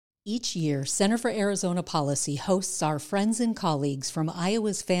Each year, Center for Arizona Policy hosts our friends and colleagues from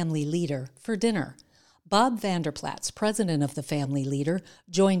Iowa's Family Leader for dinner. Bob Vander, president of the Family Leader,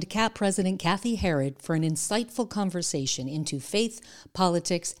 joined CAT President Cathi Herrod for an insightful conversation into faith,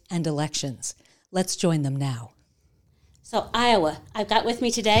 politics, and elections. Let's join them now. So Iowa, I've got with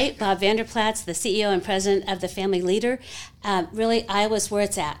me today Bob Vander, the CEO and president of the Family Leader. Really, Iowa's where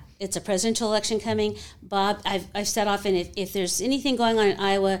it's at. It's a presidential election coming. Bob, I've set off, and if there's anything going on in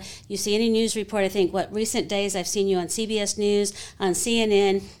Iowa, you see any news report, I think, recent days I've seen you on CBS News, on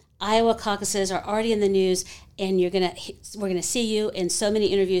CNN. Iowa caucuses are already in the news, and we're gonna see you in so many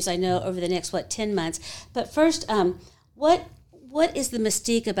interviews, I know, over the next, 10 months. But first, what is the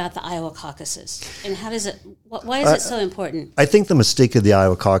mystique about the Iowa caucuses, and why is it so important? I think the mystique of the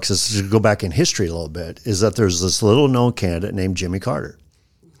Iowa caucuses, to go back in history a little bit, is that there's this little known candidate named Jimmy Carter.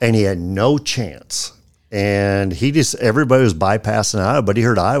 And he had no chance. And everybody was bypassing Iowa, but he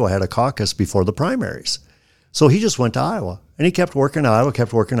heard Iowa had a caucus before the primaries. So he just went to Iowa. And he kept working Iowa,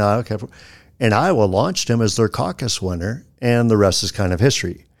 and Iowa launched him as their caucus winner, and the rest is kind of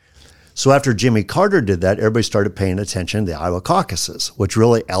history. So after Jimmy Carter did that, everybody started paying attention to the Iowa caucuses, which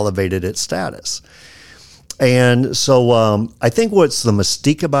really elevated its status. And so I think what's the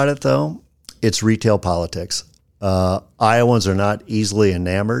mystique about it, though, it's retail politics. Iowans are not easily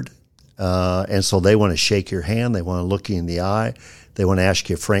enamored, and so they want to shake your hand. They want to look you in the eye. They want to ask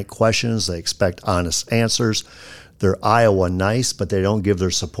you frank questions. They expect honest answers. They're Iowa nice, but they don't give their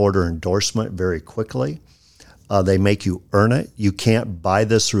support or endorsement very quickly. They make you earn it. You can't buy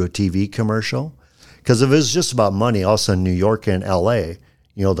this through a TV commercial, because if it's just about money, all of a sudden New York and L.A.,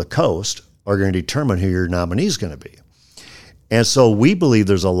 the coast, are going to determine who your nominee is going to be. And so we believe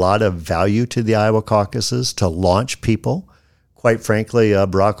there's a lot of value to the Iowa caucuses to launch people. Quite frankly,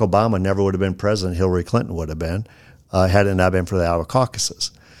 Barack Obama never would have been president. Hillary Clinton would have been, had it not been for the Iowa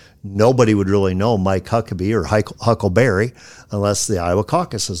caucuses. Nobody would really know Mike Huckabee or Huckleberry unless the Iowa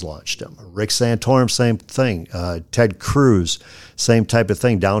caucuses launched him. Rick Santorum, same thing. Ted Cruz, same type of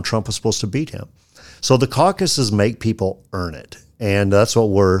thing. Donald Trump was supposed to beat him. So the caucuses make people earn it, and that's what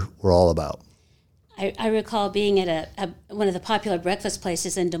we're all about. I recall being at one of the popular breakfast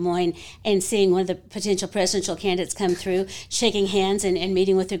places in Des Moines and seeing one of the potential presidential candidates come through, shaking hands and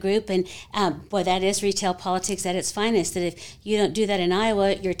meeting with the group. And boy, that is retail politics at its finest, that if you don't do that in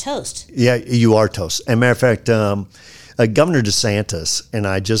Iowa, you're toast. Yeah, you are toast. As a matter of fact, Governor DeSantis and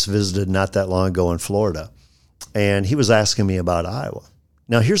I just visited not that long ago in Florida, and he was asking me about Iowa.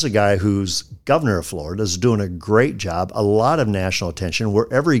 Now, here's a guy who's governor of Florida, is doing a great job, a lot of national attention.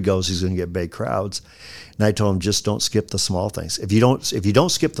 Wherever he goes, he's going to get big crowds. And I told him, just don't skip the small things. If you don't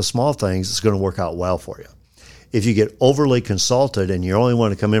skip the small things, it's going to work out well for you. If you get overly consulted and you only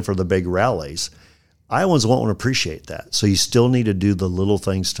want to come in for the big rallies, Iowans won't appreciate that. So you still need to do the little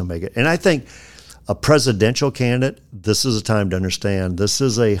things to make it. And I think a presidential candidate, this is a time to understand this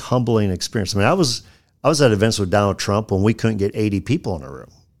is a humbling experience. I mean, I was at events with Donald Trump when we couldn't get 80 people in a room,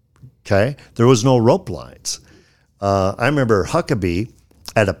 okay? There was no rope lines. I remember Huckabee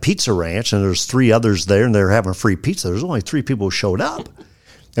at a pizza ranch, and there's 3 others there, and they were having free pizza. There's only 3 people who showed up.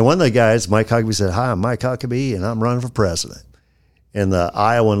 And one of the guys, Mike Huckabee, said, "Hi, I'm Mike Huckabee, and I'm running for president." And the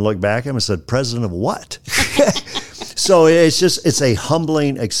Iowan looked back at him and said, "President of what?" So it's a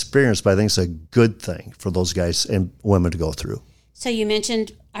humbling experience, but I think it's a good thing for those guys and women to go through. So you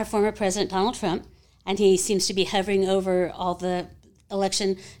mentioned our former president, Donald Trump, and he seems to be hovering over all the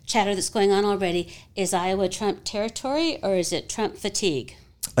election chatter that's going on already. Is Iowa Trump territory, or is it Trump fatigue?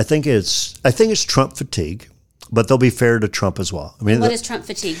 I think it's Trump fatigue, but they'll be fair to Trump as well. I mean, what does Trump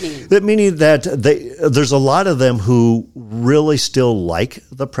fatigue mean? Meaning that there's a lot of them who really still like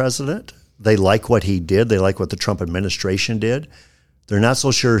the president. They like what he did. They like what the Trump administration did. They're not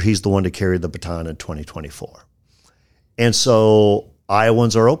so sure he's the one to carry the baton in 2024. And so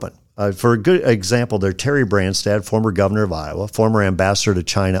Iowans are open. For a good example, there, Terry Branstad, former governor of Iowa, former ambassador to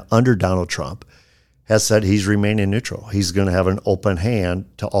China under Donald Trump, has said he's remaining neutral. He's going to have an open hand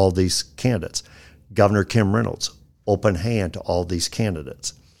to all these candidates. Governor Kim Reynolds, open hand to all these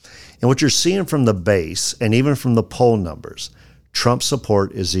candidates. And what you're seeing from the base and even from the poll numbers, Trump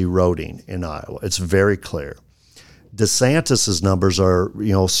support is eroding in Iowa. It's very clear. DeSantis's numbers are,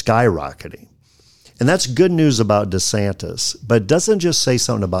 skyrocketing. And that's good news about DeSantis, but it doesn't just say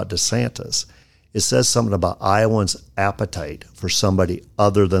something about DeSantis. It says something about Iowans' appetite for somebody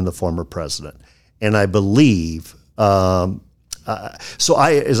other than the former president. And I believe, as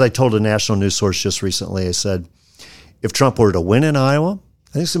I told a national news source just recently, I said, if Trump were to win in Iowa,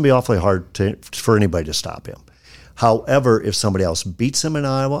 I think it's going to be awfully hard for anybody to stop him. However, if somebody else beats him in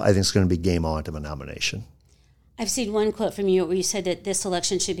Iowa, I think it's going to be game on to a nomination. I've seen one quote from you where you said that this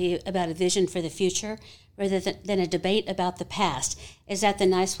election should be about a vision for the future rather than a debate about the past. Is that the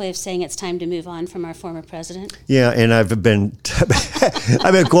nice way of saying it's time to move on from our former president? Yeah, and I've been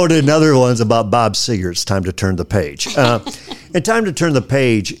quoted in other ones about Bob Seger. It's time to turn the page. And time to turn the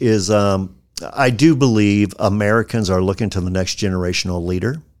page is, I do believe Americans are looking to the next generational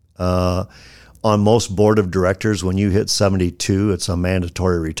leader. On most board of directors, when you hit 72, it's a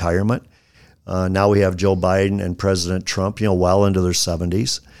mandatory retirement. Now we have Joe Biden and President Trump, well into their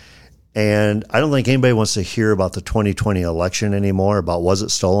 70s. And I don't think anybody wants to hear about the 2020 election anymore, about was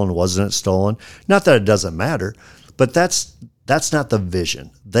it stolen, wasn't it stolen? Not that it doesn't matter, but that's not the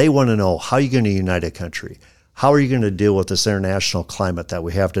vision. They want to know, how are you going to unite a country? How are you going to deal with this international climate that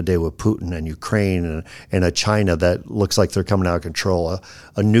we have today with Putin and Ukraine and a China that looks like they're coming out of control,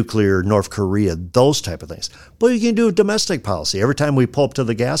 a nuclear North Korea, those type of things. But you can do domestic policy. Every time we pull up to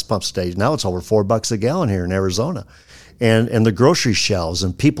the gas pump stage, now it's over $4 a gallon here in Arizona. And the grocery shelves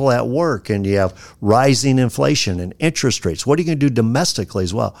and people at work, and you have rising inflation and interest rates. What are you going to do domestically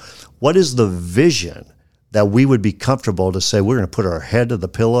as well? What is the vision that we would be comfortable to say we're going to put our head to the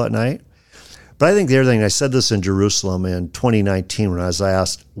pillow at night? But I think the other thing, I said this in Jerusalem in 2019 when I was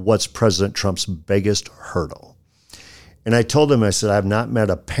asked, what's President Trump's biggest hurdle? And I told him, I said, I've not met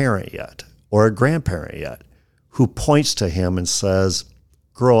a parent yet or a grandparent yet who points to him and says,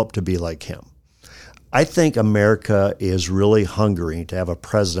 grow up to be like him. I think America is really hungry to have a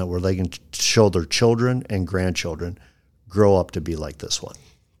president where they can show their children and grandchildren grow up to be like this one.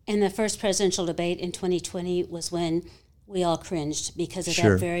 And the first presidential debate in 2020 was when we all cringed because of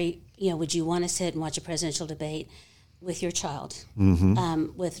Sure. that very, would you want to sit and watch a presidential debate with your child,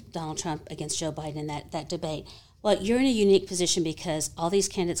 with Donald Trump against Joe Biden in that debate? Well, you're in a unique position because all these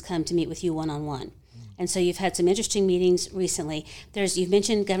candidates come to meet with you one-on-one. And so you've had some interesting meetings recently. You've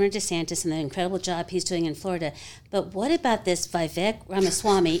mentioned Governor DeSantis and the incredible job he's doing in Florida. But what about this Vivek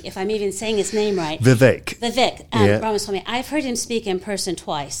Ramaswamy, if I'm even saying his name right? Vivek Ramaswamy. I've heard him speak in person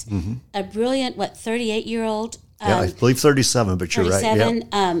twice. A brilliant, 38-year-old? I believe 37, but you're right.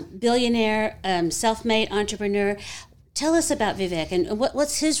 37, billionaire, self-made entrepreneur. Tell us about Vivek and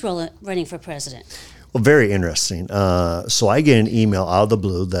what's his role in running for president? Well, very interesting. So I get an email out of the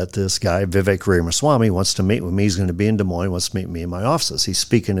blue that this guy, Vivek Ramaswamy, wants to meet with me. He's going to be in Des Moines, wants to meet me in my offices. He's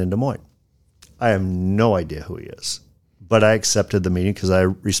speaking in Des Moines. I have no idea who he is, but I accepted the meeting because I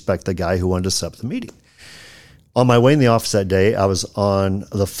respect the guy who wanted to set up the meeting. On my way in the office that day, I was on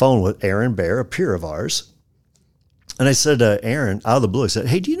the phone with Aaron Bear, a peer of ours. And I said to Aaron, out of the blue, I said,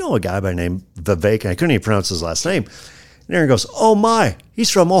 hey, do you know a guy by the name Vivek? And I couldn't even pronounce his last name. And Aaron goes, oh my,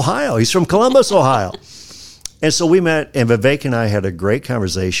 he's from Ohio. He's from Columbus, Ohio. And so we met, and Vivek and I had a great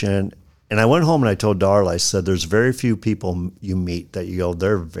conversation. And I went home and I told Darla, I said, there's very few people you meet that you go,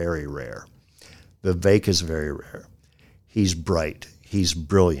 they're very rare. Vivek is very rare. He's bright. He's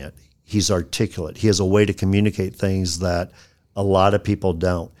brilliant. He's articulate. He has a way to communicate things that a lot of people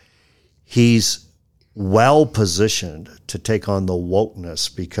don't. He's well positioned to take on the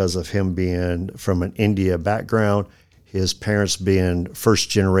wokeness because of him being from an India background, his parents being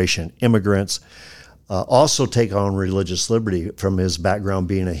first-generation immigrants, also take on religious liberty from his background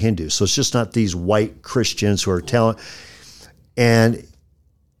being a Hindu. So it's just not these white Christians who are telling. And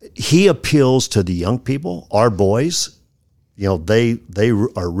he appeals to the young people, our boys. They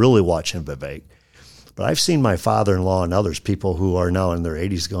are really watching Vivek. But I've seen my father-in-law and others, people who are now in their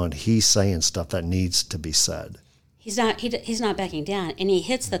 80s, going, he's saying stuff that needs to be said. He's not backing down, and he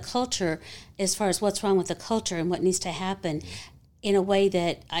hits the culture as far as what's wrong with the culture and what needs to happen in a way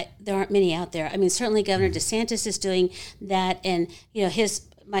that there aren't many out there. I mean, certainly Governor DeSantis is doing that, and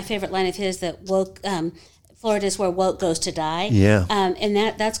my favorite line of his that woke. Florida is where woke goes to die. Yeah. And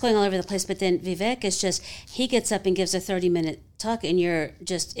that's going all over the place. But then Vivek is he gets up and gives a 30-minute talk, and you're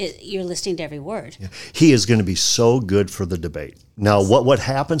listening to every word. Yeah. He is going to be so good for the debate. Now, what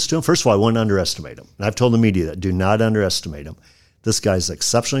happens to him? First of all, I wouldn't underestimate him. And I've told the media that. Do not underestimate him. This guy's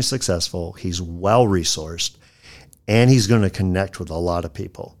exceptionally successful. He's well-resourced, and he's going to connect with a lot of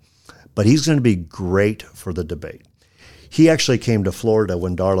people. But he's going to be great for the debate. He actually came to Florida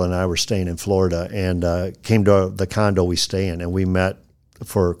when Darla and I were staying in Florida, and came to the condo we stay in, and we met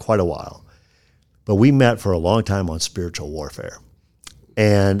for quite a while. But we met for a long time on spiritual warfare.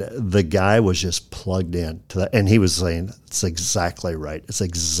 And the guy was just plugged in to that. And he was saying, it's exactly right. It's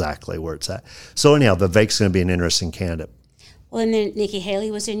exactly where it's at. So anyhow, Vivek's going to be an interesting candidate. Well, and then Nikki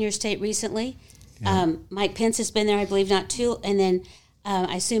Haley was in your state recently. Yeah. Mike Pence has been there, I believe, not too. And then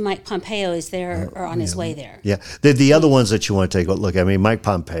I assume Mike Pompeo is there or on his way there. Yeah. The other ones that you want to take a look at, Mike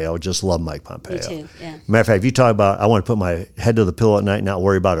Pompeo, just love Mike Pompeo. Me too, yeah. Matter of fact, if you talk about, I want to put my head to the pillow at night and not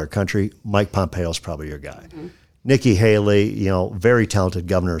worry about our country, Mike Pompeo's probably your guy. Mm-hmm. Nikki Haley, very talented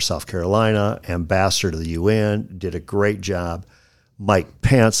governor of South Carolina, ambassador to the UN, did a great job. Mike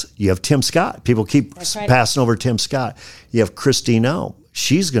Pence, you have Tim Scott. People keep passing over Tim Scott. You have Christine O.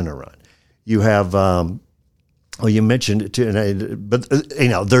 She's going to run. You have, you mentioned it too, but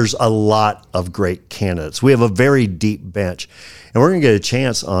there's a lot of great candidates. We have a very deep bench, and we're going to get a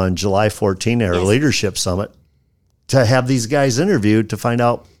chance on July 14th at our leadership summit to have these guys interviewed to find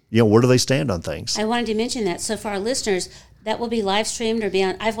out, where do they stand on things. I wanted to mention that. So for our listeners, that will be live streamed or be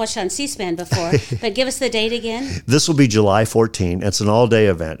on, I've watched it on C-SPAN before, but give us the date again. This will be July 14th. It's an all-day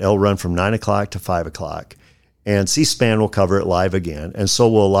event. It'll run from 9 o'clock to 5 o'clock. And C-SPAN will cover it live again, and so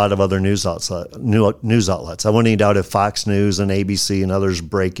will a lot of other news outlets. I want to doubt if Fox News and ABC and others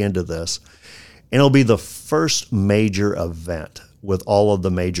break into this. And it'll be the first major event with all of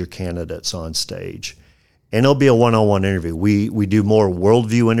the major candidates on stage. And it'll be a one-on-one interview. We do more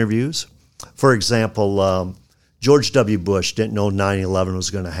worldview interviews. For example, George W. Bush didn't know 9/11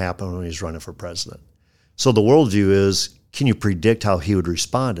 was going to happen when he was running for president. So the worldview is, can you predict how he would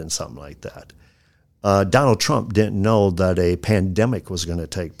respond in something like that? Donald Trump didn't know that a pandemic was going to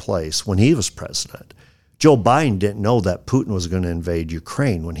take place when he was president. Joe Biden didn't know that Putin was going to invade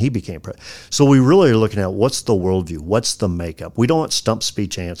Ukraine when he became president. So we really are looking at what's the worldview, what's the makeup. We don't want stump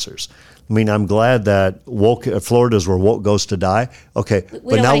speech answers. I mean, I'm glad that Florida is where woke goes to die. Okay,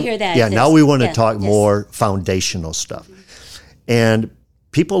 we don't want to hear that. Yeah, now we want to talk more foundational stuff. And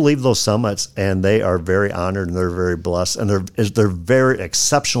people leave those summits and they are very honored and they're very blessed and they're very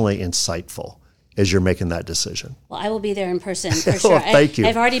exceptionally insightful as you're making that decision. Well, I will be there in person for sure. Thank you.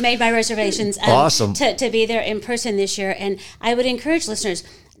 I've already made my reservations awesome. to be there in person this year. And I would encourage listeners,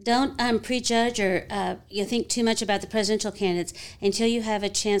 don't prejudge or think too much about the presidential candidates until you have a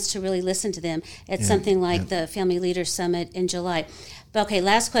chance to really listen to them at something like the Family Leaders Summit in July. But okay,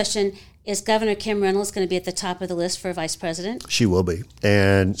 last question. Is Governor Kim Reynolds going to be at the top of the list for vice president? She will be.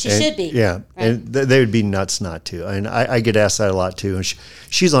 And she should be. Yeah. Right? And they would be nuts not to. And I get asked that a lot too. And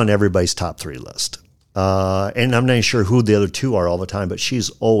she's on everybody's top 3 list. And I'm not sure who the other 2 are all the time, but she's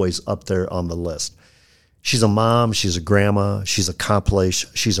always up there on the list. She's a mom. She's a grandma. She's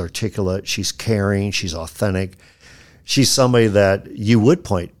accomplished. She's articulate. She's caring. She's authentic. She's somebody that you would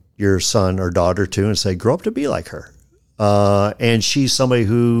point your son or daughter to and say, grow up to be like her. And she's somebody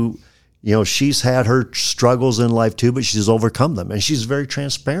who, she's had her struggles in life too, but she's overcome them. And she's very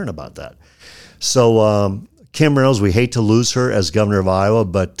transparent about that. So Kim Reynolds, we hate to lose her as governor of Iowa,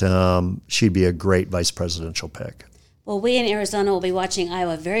 but she'd be a great vice presidential pick. Well, we in Arizona will be watching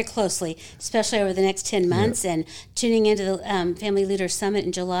Iowa very closely, especially over the next 10 months, and tuning into the Family Leaders Summit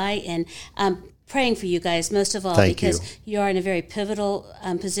in July, and praying for you guys, most of all, because you are in a very pivotal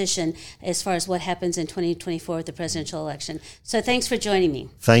position as far as what happens in 2024 with the presidential election. So thanks for joining me.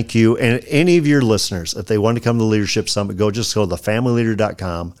 Thank you. And any of your listeners, if they want to come to the Leadership Summit, go to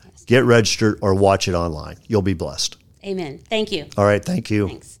thefamilyleader.com, get registered, or watch it online. You'll be blessed. Amen. Thank you. All right. Thank you.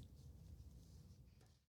 Thanks.